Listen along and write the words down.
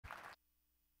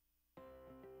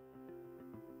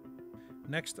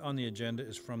Next on the agenda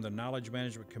is from the Knowledge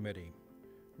Management Committee,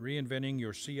 Reinventing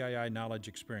Your CII Knowledge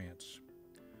Experience.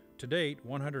 To date,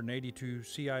 182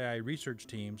 CII research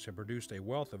teams have produced a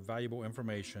wealth of valuable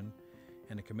information,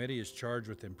 and the committee is charged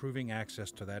with improving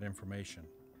access to that information.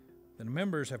 The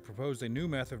members have proposed a new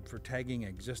method for tagging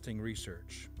existing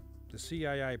research, the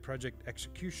CII Project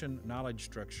Execution Knowledge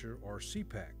Structure, or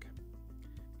CPAC.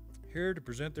 Here to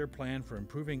present their plan for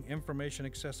improving information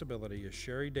accessibility is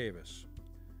Shari Davis,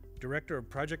 Director of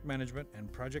Project Management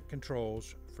and Project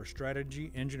Controls for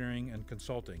Strategy, Engineering, and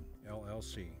Consulting,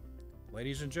 LLC.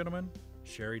 Ladies and gentlemen,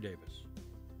 Shari Davis.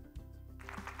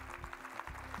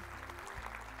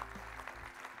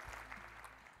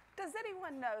 Does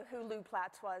anyone know who Lou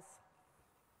Platts was?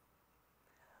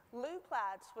 Lou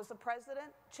Platts was the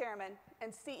president, chairman,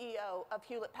 and CEO of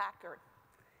Hewlett-Packard.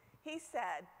 He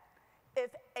said, if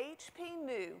HP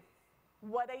knew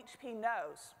what HP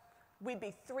knows, we'd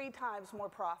be 3 times more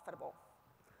profitable.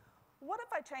 What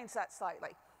if I change that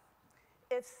slightly?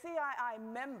 If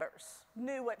CII members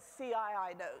knew what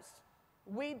CII knows,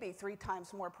 we'd be 3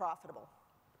 times more profitable.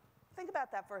 Think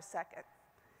about that for a second.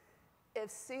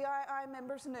 If CII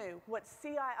members knew what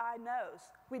CII knows,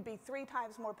 we'd be 3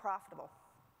 times more profitable.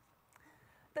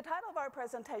 The title of our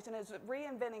presentation is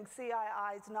Reinventing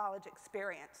CII's Knowledge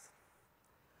Experience.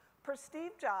 Per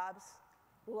Steve Jobs,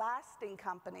 lasting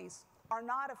companies are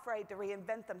not afraid to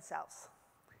reinvent themselves.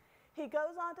 He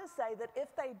goes on to say that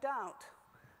if they don't,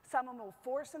 someone will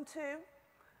force them to,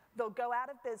 they'll go out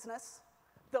of business,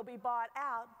 they'll be bought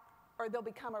out, or they'll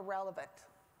become irrelevant.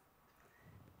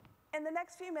 In the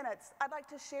next few minutes, I'd like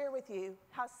to share with you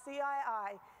how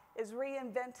CII is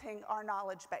reinventing our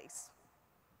knowledge base.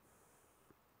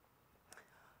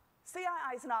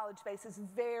 CII's knowledge base is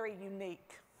very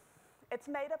unique. It's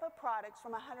made up of products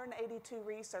from 182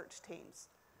 research teams.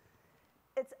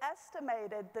 It's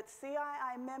estimated that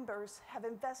CII members have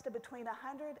invested between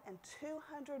 $100 and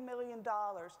 $200 million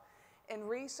in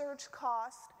research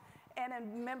cost and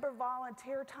in member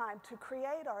volunteer time to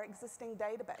create our existing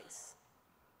database.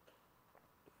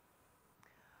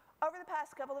 Over the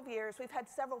past couple of years, we've had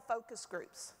several focus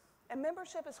groups, and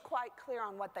membership is quite clear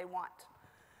on what they want.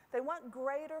 They want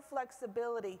greater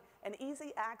flexibility and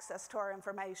easy access to our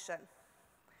information.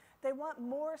 They want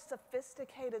more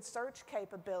sophisticated search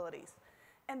capabilities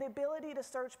and the ability to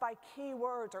search by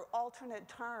keywords or alternate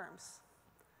terms.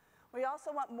 We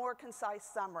also want more concise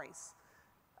summaries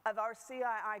of our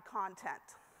CII content.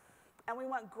 And we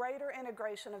want greater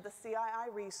integration of the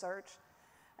CII research,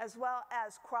 as well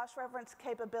as cross-reference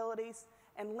capabilities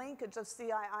and linkage of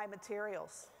CII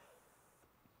materials.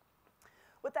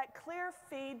 With that clear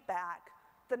feedback,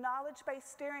 the Knowledge Base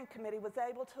Steering Committee was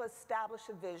able to establish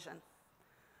a vision.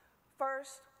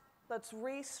 First, let's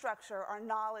restructure our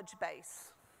knowledge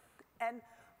base and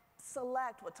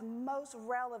select what's most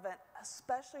relevant,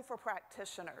 especially for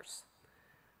practitioners.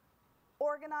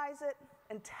 Organize it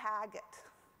and tag it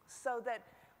so that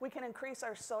we can increase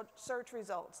our search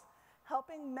results,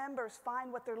 helping members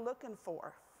find what they're looking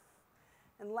for.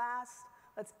 And last,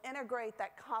 let's integrate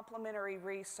that complementary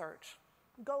research.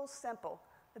 Goal's simple.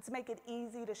 Let's make it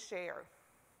easy to share.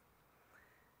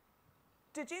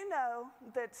 Did you know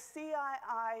that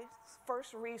CII's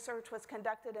first research was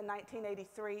conducted in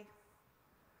 1983?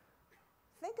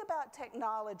 Think about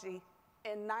technology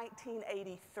in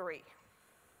 1983.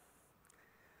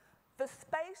 The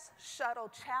Space Shuttle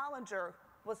Challenger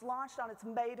was launched on its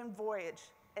maiden voyage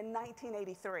in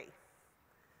 1983.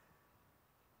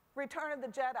 Return of the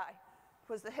Jedi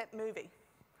was the hit movie.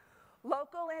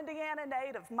 Local Indiana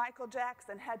native Michael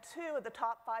Jackson had 2 of the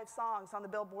top 5 songs on the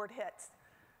Billboard hits,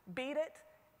 Beat It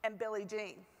and Billie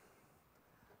Jean.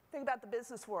 Think about the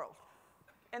business world.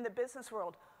 In the business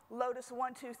world, Lotus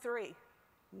 1-2-3,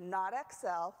 not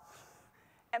Excel,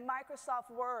 and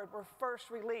Microsoft Word were first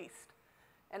released,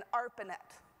 and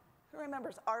ARPANET. Who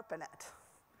remembers ARPANET?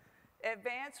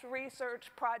 Advanced Research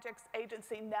Projects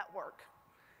Agency Network.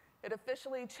 It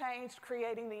officially changed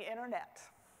creating the internet.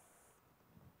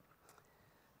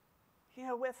 You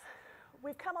know,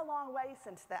 we've come a long way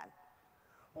since then.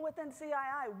 Well, within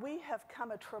CII, we have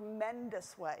come a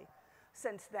tremendous way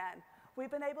since then.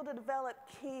 We've been able to develop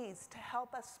keys to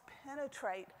help us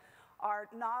penetrate our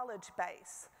knowledge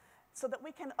base so that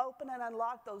we can open and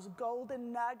unlock those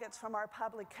golden nuggets from our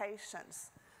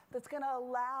publications that's going to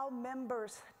allow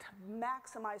members to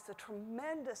maximize the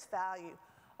tremendous value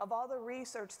of all the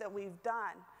research that we've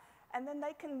done. And then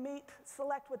they can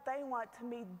select what they want to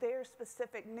meet their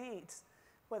specific needs,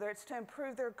 whether it's to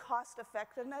improve their cost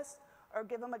effectiveness or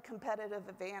give them a competitive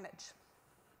advantage.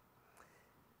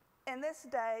 In this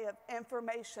day of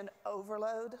information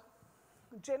overload,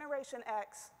 Generation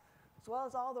X as well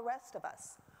as all the rest of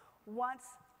us, wants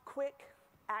quick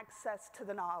access to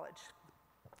the knowledge.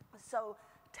 So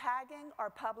tagging our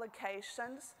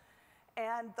publications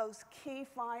and those key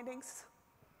findings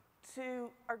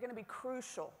are going to be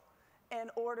crucial in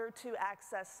order to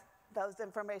access those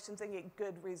informations and get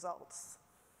good results.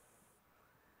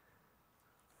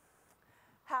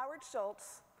 Howard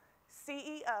Schultz,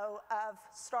 CEO of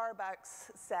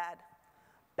Starbucks, said,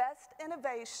 "Best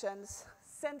innovations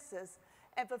senses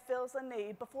and fulfills a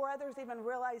need before others even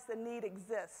realize the need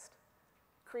exists,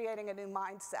 creating a new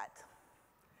mindset."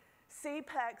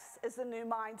 CPEX is the new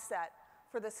mindset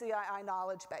for the CII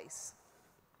Knowledge Base.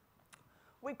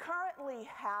 We currently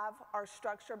have our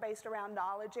structure based around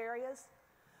knowledge areas,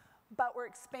 but we're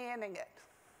expanding it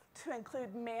to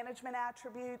include management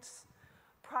attributes,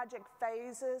 project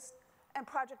phases, and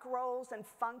project roles and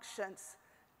functions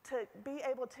to be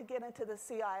able to get into the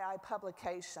CII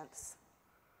publications.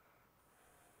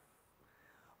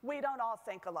 We don't all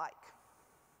think alike.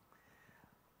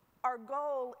 Our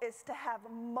goal is to have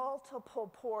multiple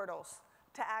portals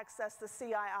to access the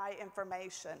CII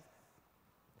information.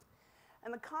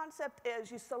 And the concept is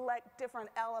you select different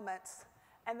elements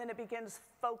and then it begins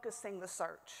focusing the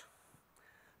search.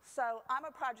 So I'm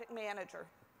a project manager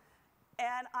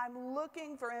and I'm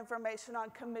looking for information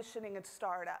on commissioning and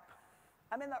startup.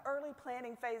 I'm in the early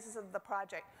planning phases of the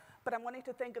project, but I'm wanting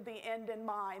to think of the end in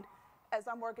mind as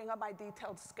I'm working on my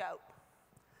detailed scope.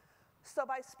 So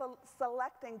by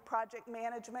selecting project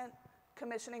management,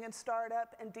 commissioning and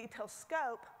startup, and detailed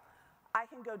scope, I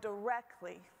can go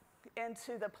directly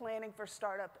into the planning for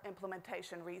startup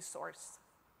implementation resource.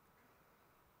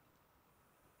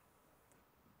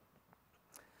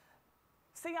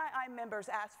 CII members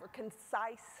ask for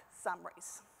concise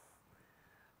summaries.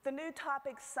 The new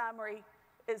topic summary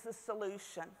is the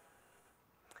solution.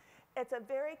 It's a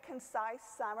very concise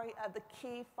summary of the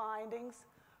key findings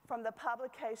from the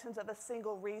publications of a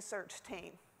single research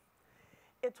team.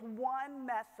 It's one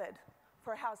method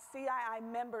for how CII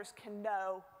members can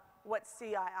know what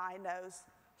CII knows,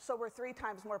 so we're 3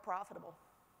 times more profitable.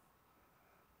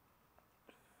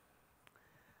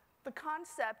 The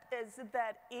concept is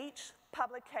that each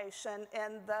publication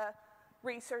in the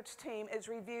research team is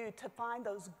reviewed to find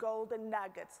those golden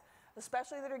nuggets,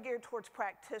 especially that are geared towards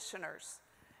practitioners.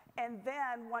 And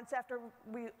then, once after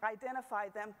we identify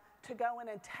them, to go in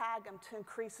and tag them to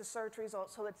increase the search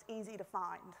results so it's easy to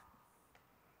find.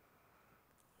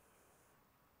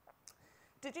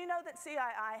 Did you know that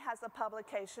CII has a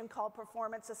publication called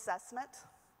Performance Assessment?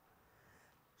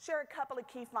 Share a couple of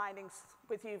key findings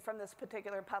with you from this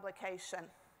particular publication.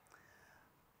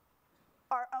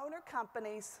 Our owner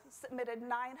companies submitted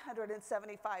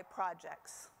 975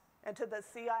 projects into the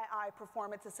CII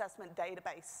Performance Assessment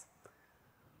database.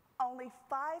 Only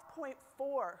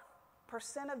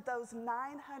 5.4% of those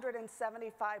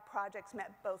 975 projects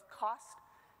met both cost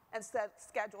and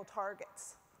schedule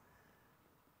targets.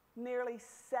 Nearly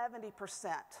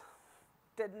 70%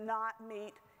 did not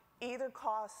meet either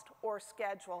cost or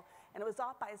schedule, and it was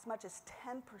off by as much as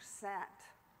 10%.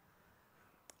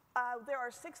 There are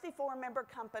 64 member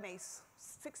companies,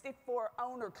 64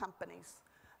 owner companies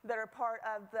that are part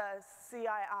of the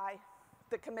CII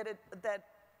that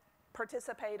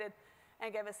participated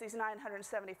and gave us these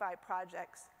 975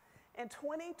 projects. In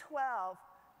 2012,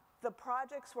 the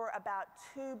projects were about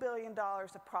 $2 billion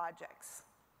of projects.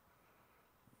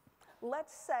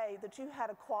 Let's say that you had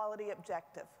a quality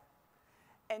objective,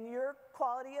 and your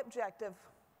quality objective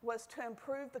was to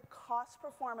improve the cost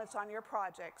performance on your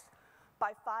projects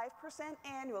by 5%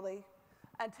 annually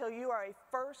until you are a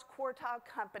first quartile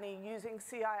company using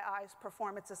CII's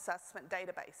performance assessment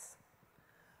database.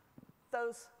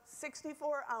 Those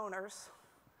 64 owners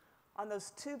on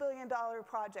those $2 billion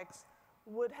projects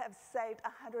would have saved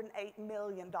 $108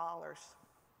 million.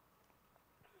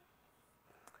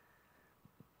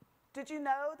 Did you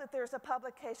know that there's a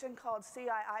publication called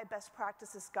CII Best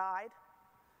Practices Guide?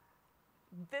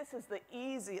 This is the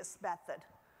easiest method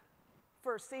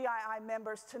for CII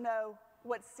members to know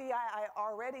what CII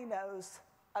already knows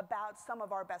about some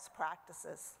of our best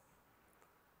practices.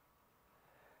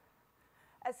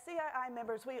 As CII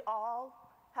members, we all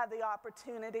have the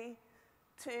opportunity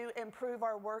to improve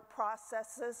our work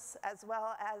processes as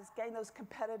well as gain those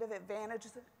competitive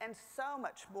advantages and so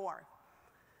much more.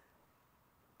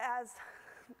 As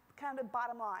kind of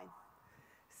bottom line,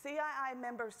 CII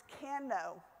members can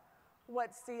know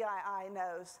what CII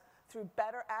knows through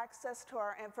better access to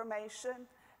our information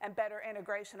and better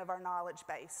integration of our knowledge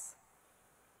base.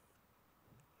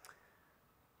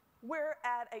 We're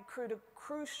at a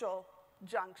crucial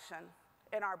junction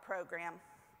in our program.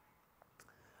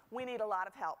 We need a lot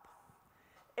of help.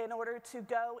 in order to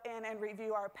go in and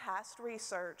review our past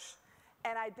research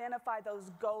and identify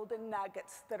those golden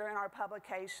nuggets that are in our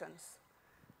publications,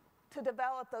 to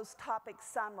develop those topic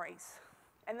summaries,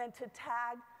 and then to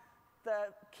tag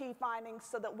the key findings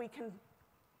so that we can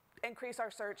increase our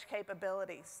search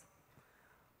capabilities.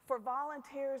 For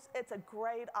volunteers, it's a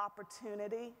great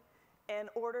opportunity in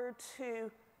order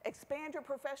to expand your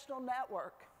professional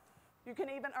network. You can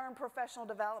even earn professional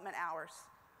development hours.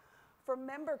 For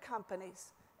member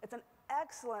companies, it's an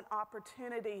excellent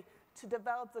opportunity to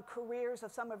develop the careers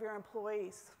of some of your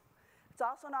employees. It's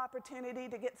also an opportunity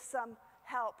to get some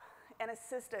help and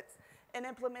assistance in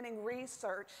implementing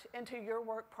research into your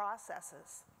work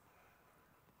processes.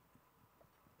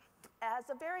 As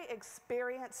a very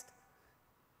experienced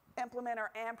implementer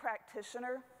and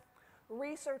practitioner,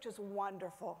 research is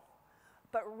wonderful,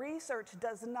 but research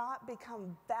does not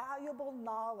become valuable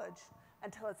knowledge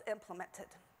until it's implemented.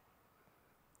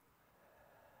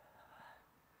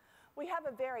 We have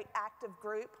a very active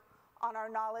group on our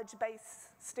Knowledge Base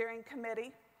Steering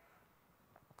Committee.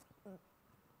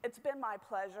 It's been my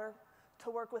pleasure to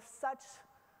work with such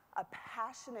a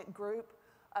passionate group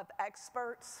of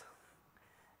experts.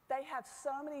 They have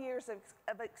so many years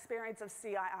of experience of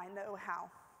CII know-how.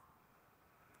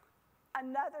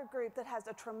 Another group that has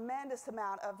a tremendous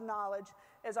amount of knowledge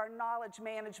is our Knowledge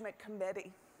Management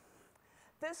Committee.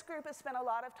 This group has spent a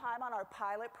lot of time on our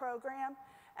pilot program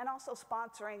and also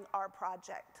sponsoring our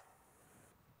project.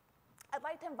 I'd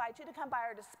like to invite you to come by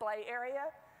our display area,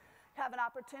 have an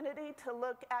opportunity to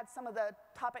look at some of the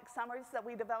topic summaries that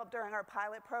we developed during our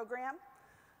pilot program,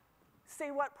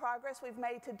 see what progress we've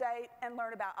made to date, and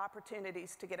learn about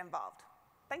opportunities to get involved.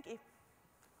 Thank you.